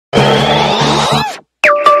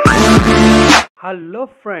Hello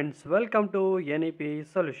friends, welcome to NEP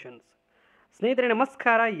Solutions. ಸ್ನೇಹಿತರೆ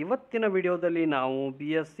ನಮಸ್ಕಾರ. ಇವತ್ತಿನ ವಿಡಿಯೋದಲ್ಲಿ ನಾವು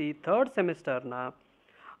BSc third ಸೆಮಿಸ್ಟರ್ನ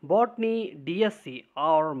botany DSc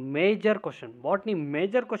R botany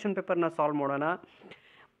major question ಪೇಪರ್ನ ಸಾಲ್ವ್ ಮಾಡೋಣ.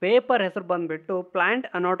 ಪೇಪರ್ ಹೆಸರು ಬಂದುಬಿಟ್ಟು plant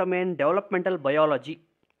anatomy and developmental biology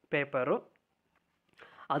paper.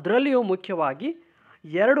 ಅದರಲ್ಲಿಯೂ ಮುಖ್ಯವಾಗಿ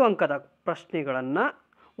 2 ಅಂಕದ ಪ್ರಶ್ನೆಗಳನ್ನು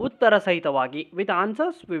ಉತ್ತರ ಸಹಿತವಾಗಿ with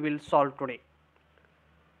answers we will solve today.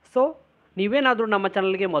 So ನೀವೇನಾದರೂ ನಮ್ಮ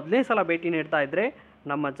ಚಾನಲ್ಗೆ ಮೊದಲನೇ ಸಲ ಭೇಟಿ ನೀಡ್ತಾ ಇದ್ದರೆ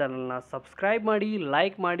ನಮ್ಮ ಚಾನಲ್ನ ಸಬ್ಸ್ಕ್ರೈಬ್ ಮಾಡಿ,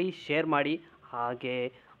 ಲೈಕ್ ಮಾಡಿ, ಶೇರ್ ಮಾಡಿ, ಹಾಗೆ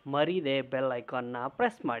ಮರೀದೆ ಬೆಲ್ ಐಕಾನ್ನ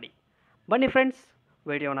ಪ್ರೆಸ್ ಮಾಡಿ. ಬನ್ನಿ ಫ್ರೆಂಡ್ಸ್,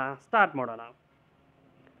 ವಿಡಿಯೋನ ಸ್ಟಾರ್ಟ್ ಮಾಡೋಣ.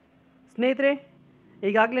 ಸ್ನೇಹಿತರೆ,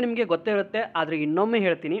 ಈಗಾಗಲೇ ನಿಮಗೆ ಗೊತ್ತೇ ಇರುತ್ತೆ, ಆದರೆ ಇನ್ನೊಮ್ಮೆ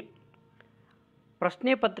ಹೇಳ್ತೀನಿ,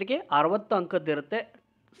 ಪ್ರಶ್ನೆ ಪತ್ರಿಕೆ 60 ಅಂಕದ್ದಿರುತ್ತೆ.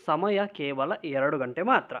 ಸಮಯ ಕೇವಲ 2 ಗಂಟೆ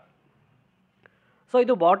ಮಾತ್ರ. ಸೊ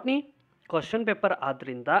ಇದು ಬಾಟ್ನಿ ಕ್ವಶನ್ ಪೇಪರ್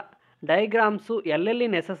ಆದ್ದರಿಂದ ಡಯಾಗ್ರಾಮ್ಸು ಎಲ್ಲೆಲ್ಲಿ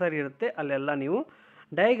ನೆಸಸರಿ ಇರುತ್ತೆ ಅಲ್ಲೆಲ್ಲ ನೀವು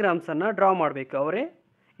ಡಯಾಗ್ರಾಮ್ಸನ್ನು ಡ್ರಾ ಮಾಡಬೇಕು. ಅವರೇ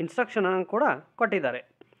ಇನ್ಸ್ಟ್ರಕ್ಷನನ್ನು ಕೂಡ ಕೊಟ್ಟಿದ್ದಾರೆ.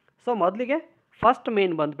 ಸೊ ಮೊದಲಿಗೆ first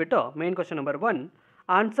main question number 1,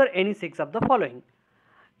 answer any 6 of the following.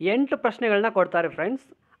 8 ಪ್ರಶ್ನೆಗಳನ್ನ ಕೊಡ್ತಾರೆ ಫ್ರೆಂಡ್ಸ್.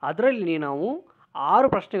 ಅದರಲ್ಲಿ ನಾವು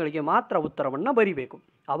 6 ಪ್ರಶ್ನೆಗಳಿಗೆ ಮಾತ್ರ ಉತ್ತರವನ್ನು ಬರೀಬೇಕು.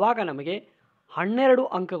 ಆವಾಗ ನಮಗೆ 12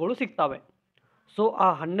 ಅಂಕಗಳು ಸಿಗ್ತವೆ. ಸೊ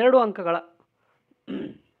ಆ 12 ಅಂಕಗಳ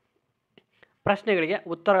ಪ್ರಶ್ನೆಗಳಿಗೆ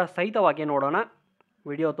ಉತ್ತರ ಸಹಿತವಾಗಿ ನೋಡೋಣ.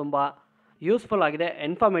 ವಿಡಿಯೋ ತುಂಬ ಯೂಸ್ಫುಲ್ ಆಗಿದೆ,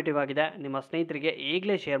 ಇನ್ಫಾರ್ಮೇಟಿವ್ ಆಗಿದೆ. ನಿಮ್ಮ ಸ್ನೇಹಿತರಿಗೆ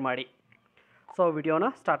ಈಗಲೇ ಶೇರ್ ಮಾಡಿ. ಸೊ ವಿಡಿಯೋನ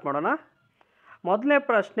ಸ್ಟಾರ್ಟ್ ಮಾಡೋಣ. ಮೊದಲನೇ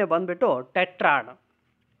ಪ್ರಶ್ನೆ ಬಂದುಬಿಟ್ಟು ಟೆಟ್ರಾಡ್.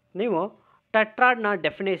 ನೀವು ಟೆಟ್ರಾಡ್ನ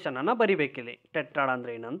ಡೆಫಿನೇಷನನ್ನು ಬರಿಬೇಕಿಲ್ಲಿ. ಟೆಟ್ರಾಡ್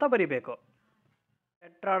ಅಂದರೆ ಏನಂತ ಬರಿಬೇಕು.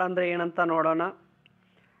 ಟೆಟ್ರಾಡ್ ಅಂದರೆ ಏನಂತ ನೋಡೋಣ.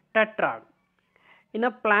 Tetrad. In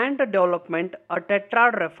a plant development, a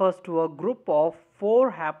tetrad refers to a group of 4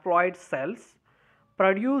 haploid cells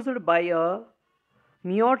produced by a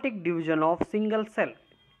meiotic division of single cell.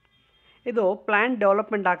 ಇದು plant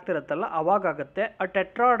development ಆಗ್ತಿರುತ್ತಲ್ಲ ಅವಾಗುತ್ತೆ. A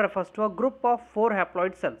tetrad refers to a group of 4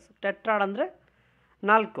 haploid cells. Tetrad ಅಂದರೆ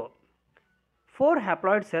 4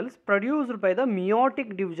 haploid cells produced by the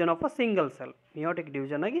meiotic division of a single cell. Meiotic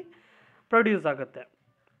division ಆಗಿ produce ಆಗುತ್ತೆ.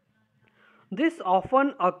 This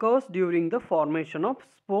often occurs during the formation of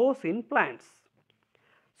spores in plants.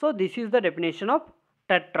 So this is the definition of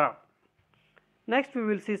tetrad. Next we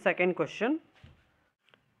will see second question.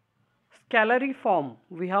 Scalariform.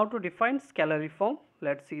 We have to define scalariform.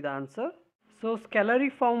 Let's see the answer. So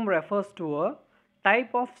scalariform refers to a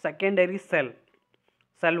type of secondary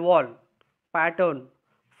cell wall pattern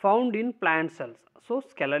found in plant cells. So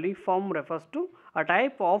scalariform refers to a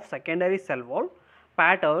type of secondary cell wall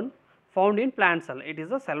pattern found in plant cell. It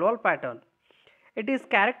is a cell wall pattern. It is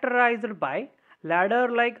characterized by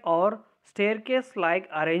ladder-like or staircase-like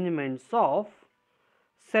arrangements of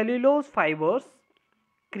cellulose fibers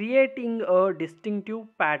creating a distinctive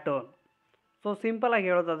pattern. So simple ಆಗಿ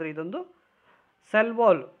ಹೇಳೋದಾದರೆ ಇದೊಂದು cell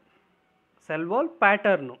wall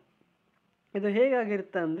pattern. ಇದು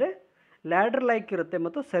ಹೇಗಾಗಿರುತ್ತೆ ಅಂದರೆ ladder like ಇರುತ್ತೆ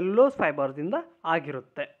ಮತ್ತು cellulose ಫೈಬರ್ಸಿಂದ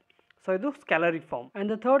ಆಗಿರುತ್ತೆ. So ಇದು ಸ್ಕ್ಯಾಲರಿಫಾರ್ಮ್.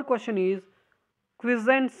 And the third question is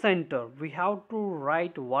ಕ್ವಿಸೆಂಟ್ centre. We have to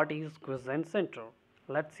right what is ಕ್ವಿಸೆಂಟ್ centre.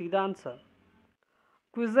 Let's see the answer.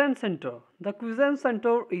 Quiescent center. The quiescent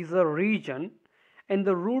center is a region in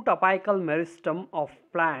the root apical meristem of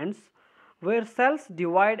plants where cells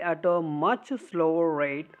divide at a much slower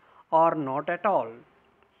rate or not at all.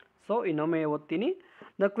 So ಇನ್ನೊಮ್ಮೆ ಓದ್ತೀನಿ.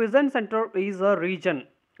 The quiescent center is a region,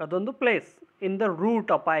 ಅದೊಂದು place in the root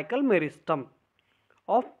apical meristem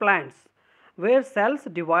of plants where cells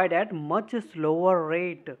divide at much slower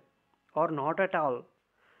rate or not at all.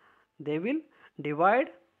 They will divide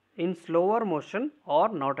in slower motion or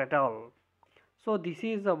not at all. So this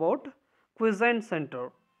is about quiescent center.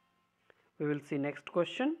 We will see next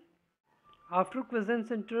question. After quiescent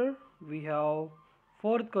center we have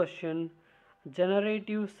fourth question,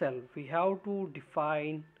 generative cell. We have to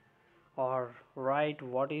define or write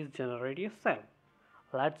what is generative cell.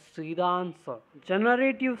 Let's see the answer.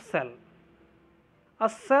 Generative cell.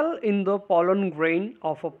 A cell in the pollen grain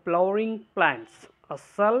of a flowering plants. A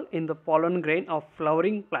cell in the pollen grain of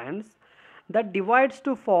flowering plants that divides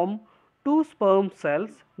to form 2 sperm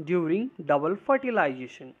cells during double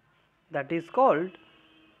fertilization. That is called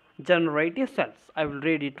generative cells. I will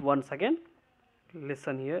read it once again.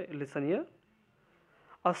 Listen here.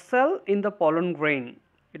 A cell in the pollen grain.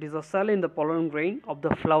 It is a cell in the pollen grain of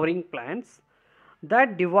the flowering plants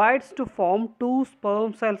that divides to form 2 sperm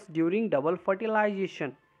cells during double fertilization.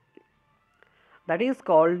 That is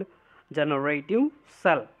called generative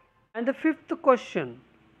cell. And the fifth question,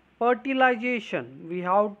 fertilization. We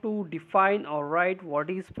have to define or write what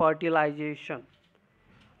is fertilization.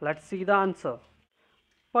 Let's see the answer.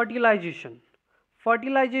 Fertilization.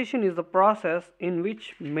 Fertilization is the process in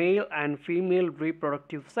which male and female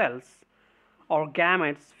reproductive cells or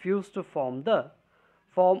gametes fuse to form a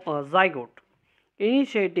zygote,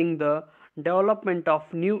 initiating the development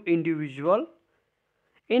of new individual.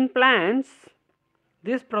 In plants,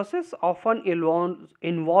 this process often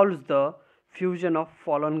involves the fusion of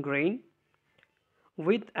pollen grain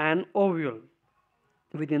with an ovule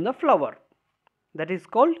within the flower. That is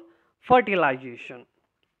called fertilization.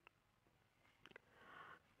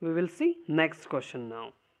 We will see next question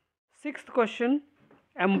now. Sixth question,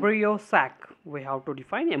 embryo sac. We have to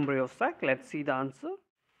define embryo sac. Let's see the answer.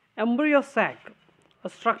 Embryo sac, a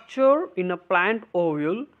structure in a plant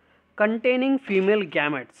ovule containing female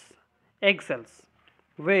gametes, egg cells,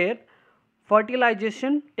 where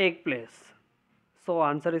fertilization take place. So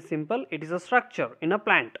answer is simple. It is a structure in a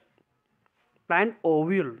plant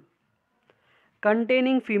ovule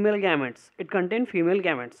containing female gametes. It contains female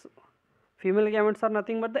gametes. Female gametes are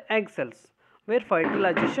nothing but the egg cells where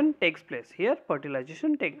fertilization takes place. Here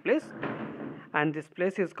fertilization takes place and this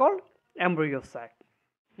place is called embryo sac.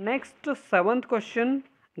 Next, seventh question,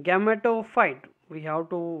 gametophyte. We have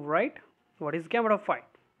to write what is gametophyte.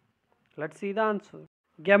 Let's see the answer.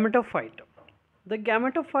 Gametophyte. The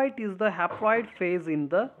gametophyte is the haploid phase in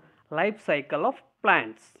the life cycle of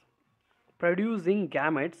plants, producing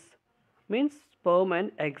gametes, means sperm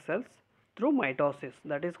and egg cells, through mitosis.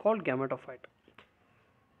 That is called gametophyte.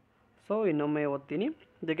 So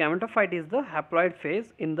the gametophyte is the haploid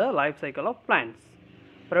phase in the life cycle of plants,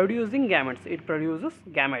 producing gametes. It produces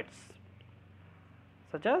gametes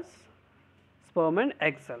such as sperm and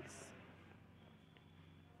egg cells.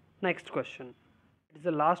 Next question. It is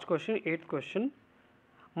the last question, eighth question.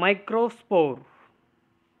 Microspore.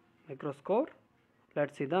 Microspore.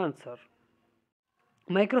 Let's see the answer.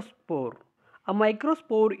 Microspore. A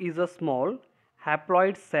microspore is a small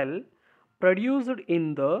haploid cell produced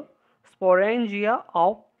in the sporangia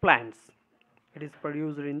of plants. It is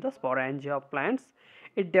produced in the sporangia of plants.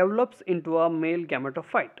 It develops into a male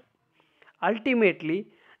gametophyte, ultimately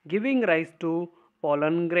giving rise to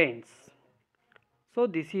pollen grains. So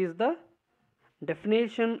this is the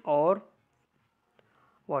definition or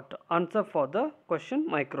answer for the question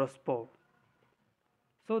microspore.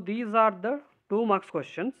 So these are the 2 marks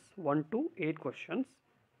questions, 1 to 8 questions,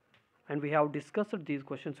 and we have discussed these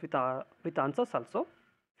questions with answers also.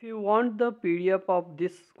 If you want the PDF of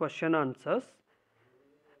this question answers,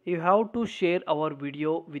 you have to share our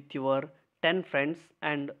video with your 10 friends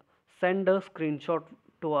and send a screenshot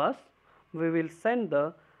to us. We will send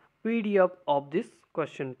the PDF of this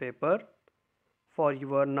question paper for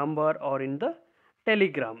your number or in the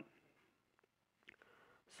Telegram.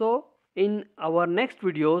 So in our next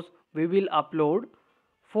videos we will upload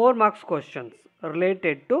 4 marks questions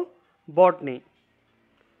related to botany.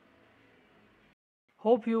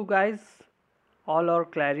 Hope you guys all are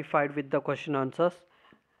clarified with the question answers.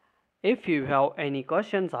 If you have any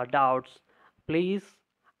questions or doubts, please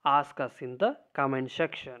ask us in the comment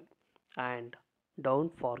section, and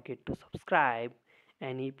don't forget to subscribe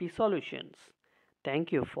NEP Solutions.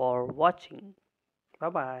 Thank you for watching. Bye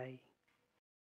bye.